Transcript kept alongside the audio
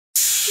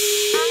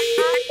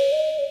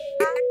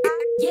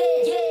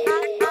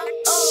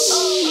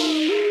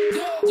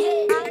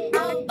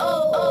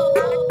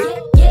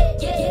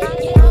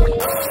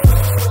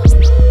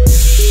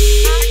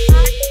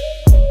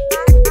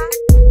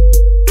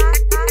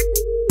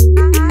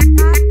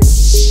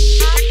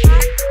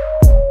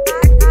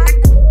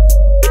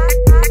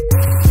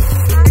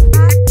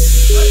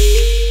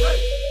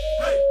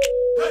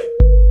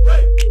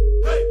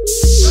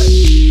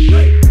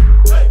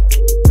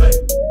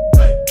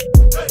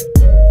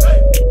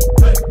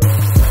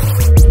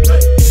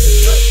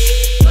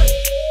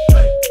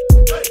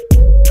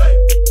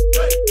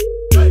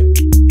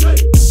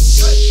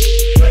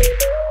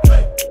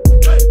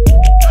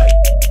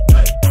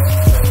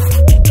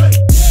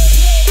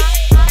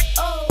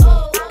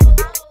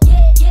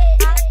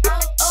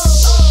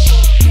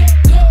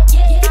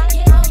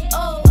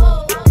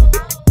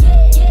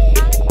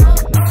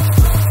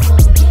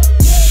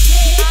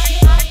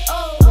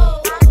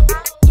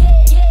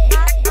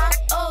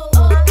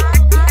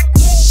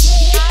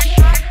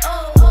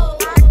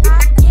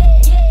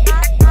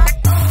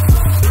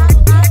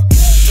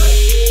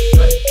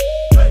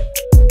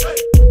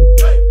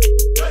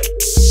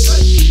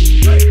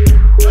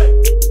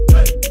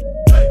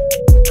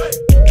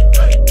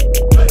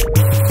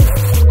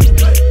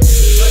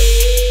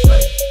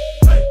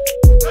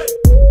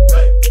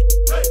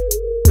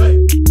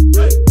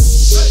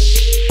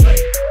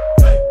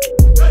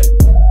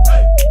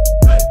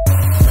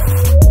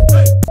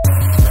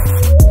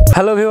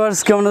Hello viewers,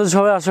 কেমন আছেন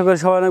সবাই? আশা করি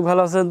সবাই অনেক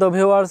ভালো আছেন। তো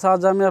ভিউয়ার্স,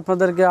 আজ আমি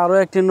আপনাদেরকে আরও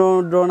একটি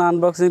ড্রোন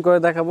আনবক্সিং করে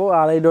দেখাবো।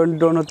 আর এই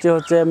ড্রোন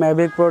হচ্ছে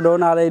ম্যাভিক প্রো ড্রোন।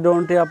 আর এই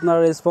ড্রোনটি আপনার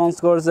রেসপন্স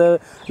করছে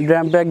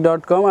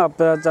doompack.cpm।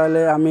 আপনারা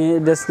চাইলে আমি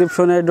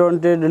ডেসক্রিপশনে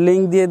ড্রোনটির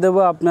লিঙ্ক দিয়ে দেবো,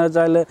 আপনারা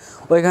চাইলে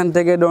ওইখান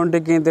থেকে ড্রোনটি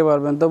কিনতে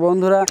পারবেন। তো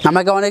বন্ধুরা,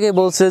 আমাকে অনেকেই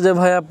বলছে যে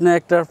ভাই আপনি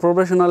একটা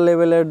প্রফেশনাল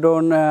লেভেলের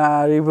ড্রোন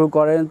রিভিউ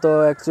করেন। তো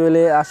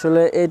অ্যাকচুয়ালি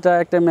আসলে এটা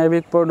একটা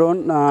ম্যাভিক প্রো ড্রোন,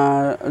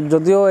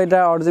 যদিও এটা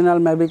অরিজিনাল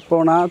ম্যাভিক প্রো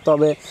না,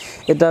 তবে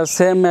এটা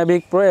সেম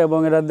ম্যাভিক প্রো এবং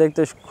এটা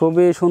দেখতে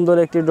খুবই সুন্দর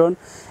একটি ড্রোন।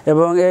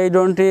 এবং এই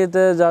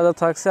ড্রোনটিতে যা যা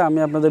থাকছে আমি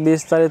আপনাদের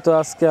বিস্তারিত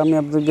আজকে আমি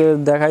আপনাদেরকে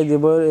দেখাই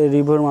দিব এই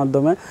রিভিউর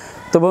মাধ্যমে।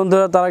 তো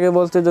বন্ধুরা, তার আগে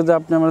বলতে, যদি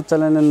আপনি আমার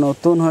চ্যানেলে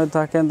নতুন হয়ে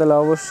থাকেন তাহলে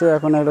অবশ্যই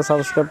এখন একটা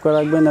সাবস্ক্রাইব করে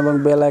রাখবেন এবং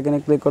বেল আইকনে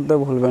ক্লিক করতে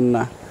ভুলবেন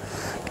না,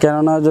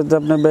 কেননা যদি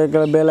আপনি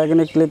বেল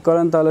আইকনে ক্লিক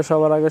করেন তাহলে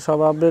সবার আগে সব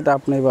আপডেট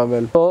আপনিই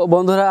পাবেন। তো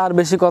বন্ধুরা, আর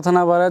বেশি কথা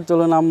না বাড়ায়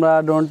চলুন আমরা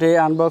ড্রোনটি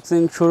আনবক্সিং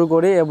শুরু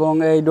করি এবং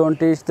এই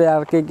ড্রোনটিতে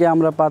আর কী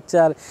আমরা পাচ্ছি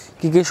আর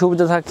কী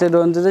সুবিধা থাকছে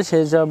ড্রোনটিতে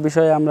সেই সব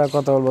বিষয়ে আমরা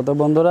কথা বলবো। তো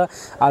বন্ধুরা,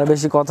 আর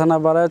বেশি কথা না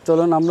বাড়ায়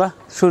চলুন আমরা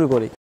শুরু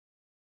করি।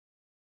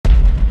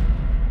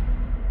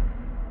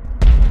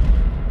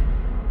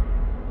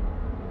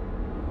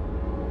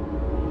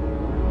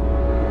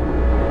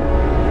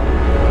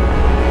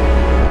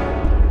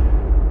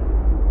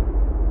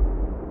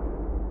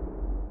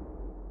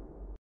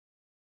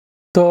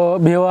 তো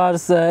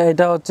ভিউয়ার্স,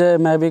 এটা হচ্ছে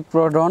ম্যাভিক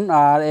প্রো ড্রোন।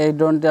 আর এই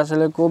ড্রোনটি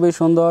আসলে খুবই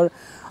সুন্দর,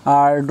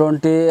 আর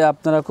ড্রোনটি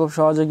আপনারা খুব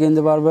সহজে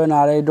কিনতে পারবেন।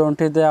 আর এই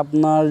ড্রোনটিতে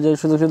আপনার যে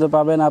শুধু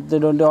পাবেন, আপনি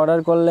ড্রোনটি অর্ডার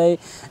করলেই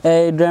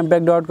এই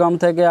doompack.com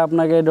থেকে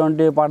আপনাকে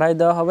ড্রোনটি পাঠিয়ে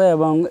দেওয়া হবে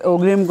এবং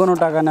অগ্রিম কোনো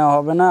টাকা নেওয়া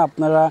হবে না।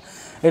 আপনারা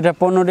এটা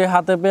পণ্যটি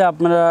হাতে পেয়ে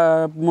আপনারা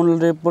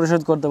মূল্যটি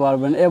পরিশোধ করতে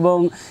পারবেন। এবং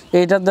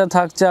এইটাতে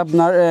থাকছে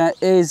আপনার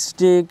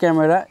এইচডি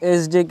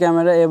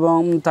ক্যামেরা এবং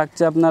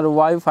থাকছে আপনার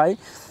ওয়াইফাই,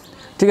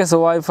 ঠিক আছে,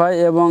 ওয়াইফাই,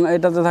 এবং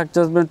এটাতে থাকছে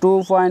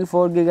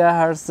 2.4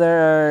 GHz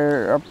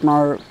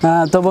আপনার।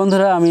 তো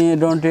বন্ধুরা, আমি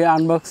ড্রোনটি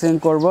আনবক্সিং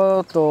করব।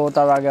 তো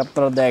তার আগে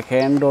আপনারা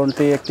দেখেন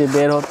ড্রোনটি একটি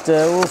বের হচ্ছে।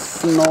 উফ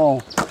নো,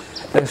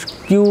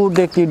 কিউট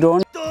একটি ড্রোন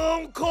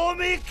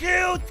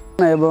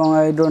এবং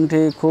এই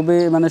ড্রোনটি খুবই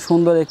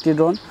সুন্দর একটি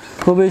ড্রোন,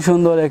 খুবই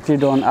সুন্দর একটি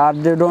ড্রোন। আর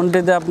যে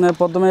ড্রোনটিতে আপনার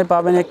প্রথমেই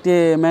পাবেন একটি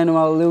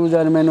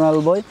ইউজার ম্যানুয়াল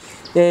বই।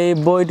 এই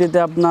বইটিতে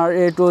আপনার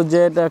A to Z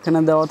এখানে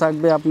দেওয়া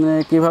থাকবে, আপনি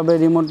কিভাবে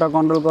রিমোটটা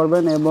কন্ট্রোল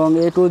করবেন এবং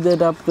A to Z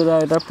আপনারা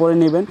এটা পড়ে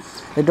নেবেন।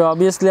 এটা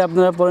অবভিয়াসলি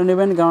আপনারা পড়ে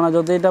নেবেন, কেননা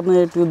যদি এটা আপনি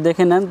একটু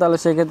দেখে নেন তাহলে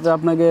সেক্ষেত্রে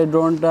আপনাকে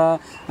ড্রোনটা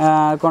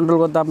কন্ট্রোল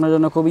করতে আপনার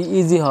জন্য খুবই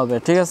ইজি হবে,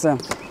 ঠিক আছে।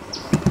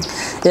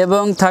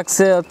 এবং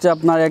থাকছে হচ্ছে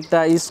আপনার একটা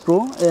স্ক্রু,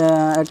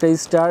 একটা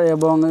স্টার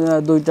এবং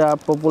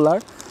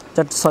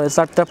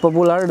চারটা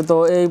পপুলার। তো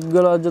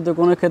এইগুলো যদি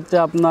কোনো ক্ষেত্রে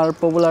আপনার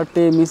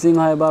পপুলারটি মিসিং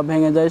হয় বা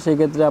ভেঙে যায়,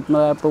 সেক্ষেত্রে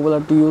আপনারা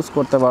পপুলারটি ইউজ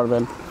করতে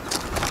পারবেন।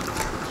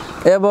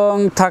 এবং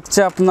থাকছে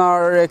আপনার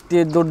একটি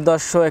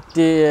দুর্ধর্ষ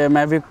একটি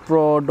ম্যাভিক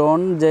প্রো ড্রোন,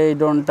 যেই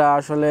ড্রোনটা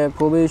আসলে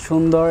খুবই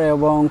সুন্দর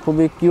এবং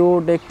খুবই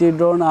কিউট একটি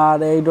ড্রোন। আর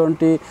এই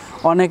ড্রোনটি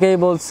অনেকেই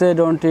বলছে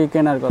ড্রোনটি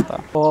কেনার কথা।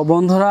 তো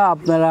বন্ধুরা,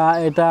 আপনারা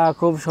এটা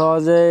খুব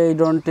সহজে এই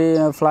ড্রোনটি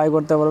ফ্লাই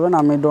করতে পারবেন।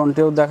 আমি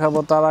ড্রোনটিও দেখাবো।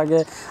 তার আগে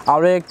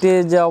আরও একটি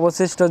যে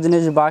অবশিষ্ট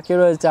জিনিস বাকি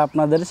রয়েছে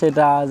আপনাদের,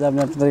 সেটা আজ আমি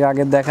আপনাদেরকে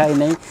আগে দেখাই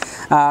নেই।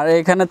 আর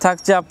এখানে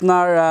থাকছে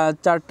আপনার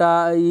চারটা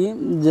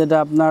যেটা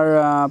আপনার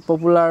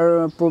পপুলার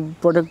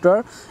প্রোটেক্টর।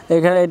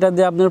 এখানে এটা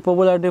দিয়ে আপনার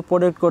পপুলারিটি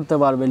প্রোটেক্ট করতে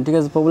পারবেন, ঠিক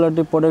আছে,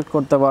 পপুলারিটি প্রোটেক্ট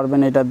করতে পারবেন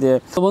এটা দিয়ে।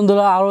 তো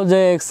বন্ধুরা, আরও যে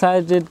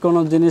এক্সাইটেড কোনো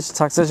জিনিস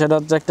থাকছে সেটা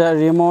হচ্ছে একটা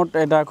রিমোট।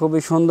 এটা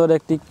খুবই সুন্দর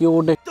একটি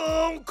কিউট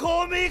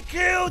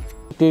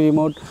একটি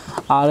রিমোট।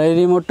 আর এই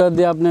রিমোটটা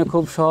দিয়ে আপনি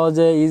খুব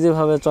সহজে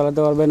ইজিভাবে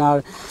চালাতে পারবেন। আর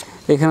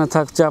এখানে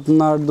থাকছে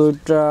আপনার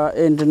দুইটা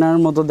অ্যান্টেনার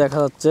মতো দেখা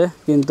যাচ্ছে,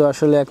 কিন্তু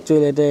আসলে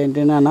অ্যাকচুয়ালি এটা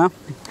অ্যান্টেনা না।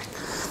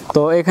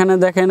 তো এখানে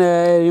দেখেন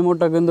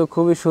রিমোটটা কিন্তু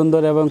খুবই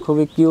সুন্দর এবং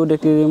খুবই কিউট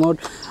একটি রিমোট।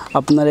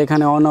 আপনার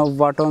এখানে অন অফ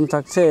বাটন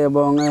থাকছে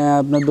এবং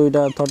আপনার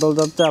দুইটা থটল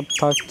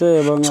থাকছে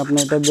এবং আপনি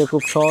এটা দিয়ে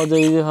খুব সহজে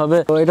ইজি হবে,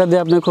 তো এটা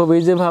দিয়ে আপনি খুব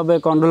ইজিভাবে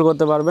কন্ট্রোল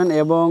করতে পারবেন।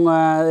 এবং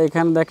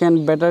এখানে দেখেন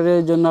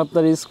ব্যাটারির জন্য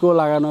আপনার স্ক্রু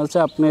লাগানো আছে,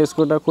 আপনি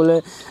স্ক্রুটা খুলে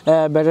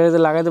ব্যাটারিতে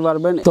লাগাতে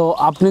পারবেন। তো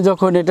আপনি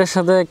যখন এটার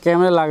সাথে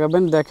ক্যামেরা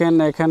লাগাবেন, দেখেন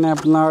এখানে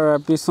আপনার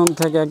পিছন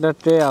থেকে একটা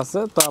ট্রে আছে,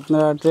 তো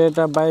আপনারা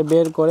ট্রেটা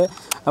বের করে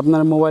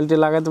আপনার মোবাইলটি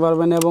লাগাতে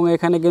পারবেন। এবং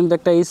এখানে কিন্তু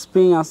একটা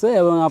স্প্রিং আছে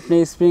এবং আপনি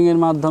স্প্রিংয়ের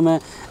মাধ্যমে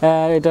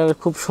এটার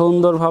খুব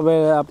সুন্দরভাবে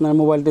আপনার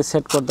মোবাইলটি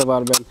সেট করতে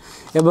পারবেন।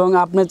 এবং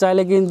আপনি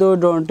চাইলে কিন্তু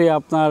ড্রোনটি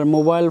আপনার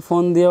মোবাইল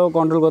ফোন দিয়েও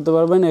কন্ট্রোল করতে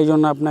পারবেন। এই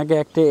জন্য আপনাকে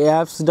একটি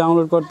অ্যাপস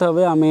ডাউনলোড করতে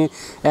হবে। আমি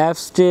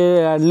অ্যাপসটির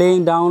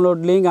ডাউনলোড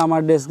লিঙ্ক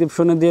আমার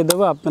ডেসক্রিপশনে দিয়ে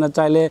দেবো, আপনারা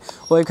চাইলে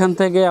ওইখান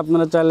থেকে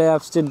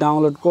অ্যাপসটি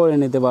ডাউনলোড করে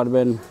নিতে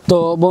পারবেন। তো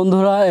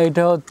বন্ধুরা,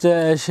 এইটা হচ্ছে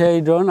সেই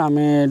ড্রোন।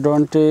 আমি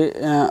ড্রোনটি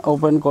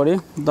ওপেন করি।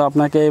 তো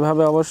আপনাকে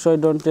এইভাবে অবশ্যই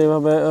ড্রোনটি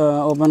এইভাবে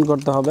ওপেন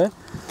করতে হবে।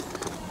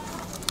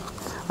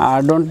 আর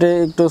ড্রোনটি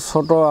একটু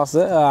ছোট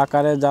আছে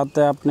আকারে,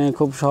 যাতে আপনি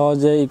খুব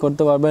সহজে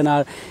করতে পারবেন।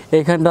 আর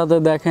এখানটাতে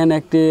দেখেন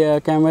একটি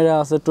ক্যামেরা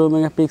আছে 2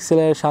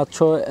 মেগাপিক্সেলের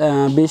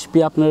 720p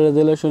আপনার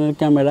রেজুলেশনের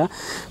ক্যামেরা।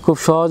 খুব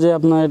সহজে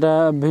আপনার এটা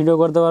ভিডিও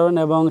করতে পারবেন।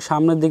 এবং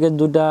সামনের দিকে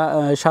দুটা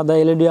সাদা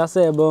এলইডি আছে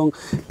এবং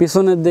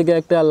পিছনের দিকে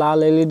একটা লাল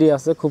এলইডি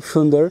আছে, খুব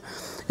সুন্দর।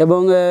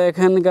 এবং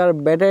এখানকার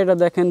ব্যাটারিটা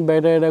দেখেন,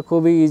 ব্যাটারিটা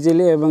খুবই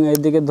ইজিলি এবং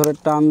এদিকে ধরে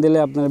টান দিলে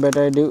আপনার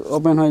ব্যাটারিটি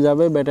ওপেন হয়ে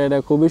যাবে। ব্যাটারিটা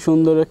খুবই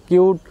সুন্দর,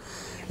 কিউট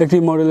একটি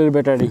মডেলের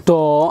ব্যাটারি। তো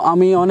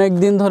আমি অনেক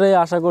দিন ধরে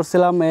আশা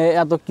করছিলাম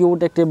এত কিউট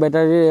একটি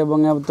ব্যাটারি এবং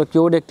এত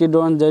কিউট একটি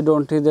ড্রোন, যে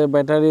ড্রোনটিতে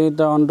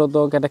ব্যাটারিটা অন্তত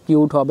একটা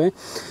কিউট হবে।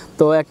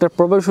 তো একটা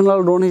প্রফেশনাল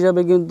ড্রোন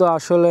হিসাবে কিন্তু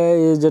আসলে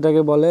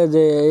যেটাকে বলে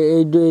যে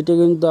এইটা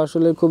কিন্তু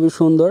আসলে খুবই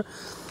সুন্দর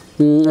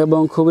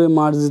এবং খুবই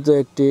মার্জিত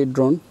একটি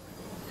ড্রোন।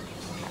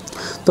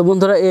 তো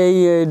বন্ধুরা, এই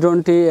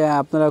ড্রোনটি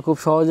আপনারা খুব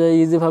সহজে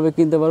ইজিভাবে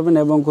কিনতে পারবেন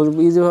এবং খুব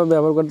ইজিভাবে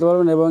ব্যবহার করতে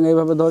পারবেন। এবং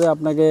এইভাবে ধরে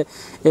আপনাকে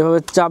এভাবে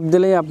চাপ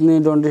দিলেই আপনি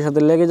ড্রোনটির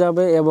সাথে লেগে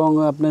যাবে। এবং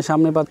আপনি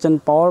সামনে পাচ্ছেন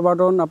পাওয়ার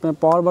বাটন, আপনার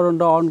পাওয়ার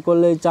বাটনটা অন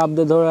করলেই চাপ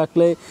দিয়ে ধরে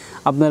রাখলেই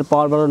আপনার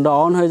পাওয়ার বাটনটা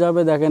অন হয়ে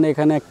যাবে। দেখেন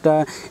এখানে একটা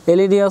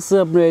এলইডি আছে,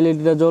 আপনার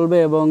এলইডিটা জ্বলবে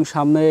এবং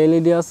সামনে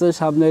এলইডি আছে,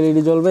 সামনে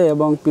এলইডি জ্বলবে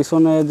এবং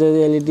পিছনে যে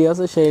এলইডি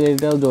আছে সেই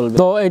এলইডিটাও জ্বলবে।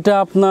 তো এটা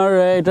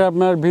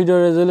আপনার ভিডিও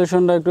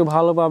রেজুলেশনটা একটু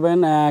ভালো পাবেন,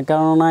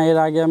 কেননা এর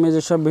আগে আমি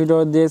যেসব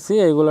ভিডিও দিয়েছি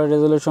এগুলোর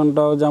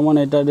রেজুলেশনটাও যেমন,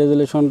 এটা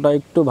রেজুলেশনটা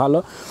একটু ভালো।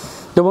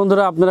 তো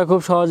বন্ধুরা, আপনারা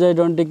খুব সহজে এই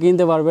ড্রোনটি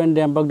কিনতে পারবেন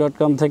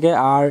doompack.com থেকে।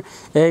 আর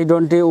এই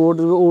ড্রোনটি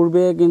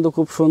উড়বে কিন্তু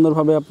খুব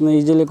সুন্দরভাবে আপনি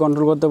ইজিলি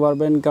কন্ট্রোল করতে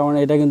পারবেন, কারণ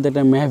এটা কিন্তু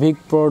একটা ম্যাভিক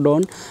প্রো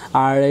ড্রোন।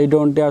 আর এই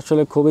ড্রোনটি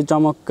আসলে খুবই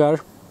চমৎকার,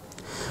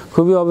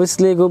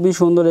 খুবই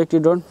সুন্দর একটি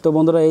ড্রোন। তো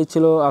বন্ধুরা, এই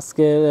ছিল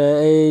আজকে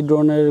এই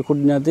ড্রোনের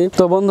খুঁটিনাটি।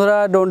 তো বন্ধুরা,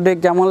 ড্রোনটি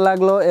কেমন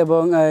লাগলো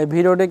এবং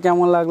ভিডিওটি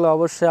কেমন লাগলো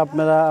অবশ্যই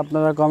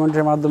আপনারা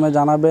কমেন্টের মাধ্যমে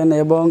জানাবেন।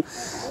 এবং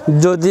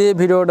যদি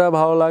ভিডিওটা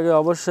ভালো লাগে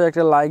অবশ্যই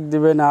একটা লাইক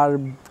দিবেন আর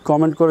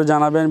কমেন্ট করে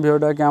জানাবেন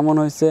ভিডিওটা কেমন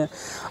হয়েছে।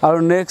 আর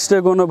নেক্সটে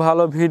কোনো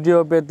ভালো ভিডিও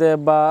পেতে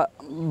বা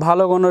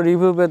ভালো কোনো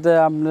রিভিউ পেতে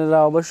আপনারা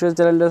অবশ্যই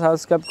চ্যানেলটা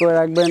সাবস্ক্রাইব করে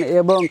রাখবেন।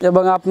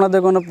 এবং আপনাদের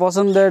কোনো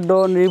পছন্দের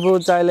ড্রোন রিভিউ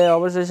চাইলে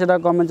অবশ্যই সেটা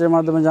কমেন্টের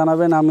মাধ্যমে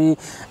জানাবেন। আমি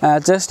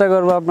চেষ্টা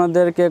করব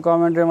আপনাদেরকে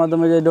কমেন্টের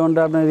মাধ্যমে যে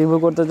ড্রোনটা আপনি রিভিউ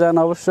করতে চান,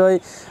 অবশ্যই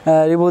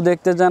রিভিউ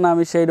দেখতে চান,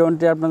 আমি সেই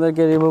ড্রোনটি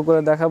আপনাদেরকে রিভিউ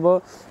করে দেখাবো।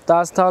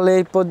 তাহলে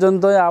এই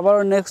পর্যন্তই,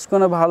 আবারও নেক্সট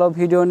কোনো ভালো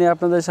ভিডিও নিয়ে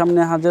আপনাদের সামনে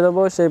হাজির হব।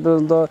 সেই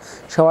পর্যন্ত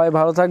সবাই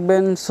ভালো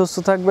থাকবেন, সুস্থ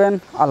থাকবেন,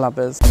 আল্লাহ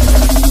হাফেজ।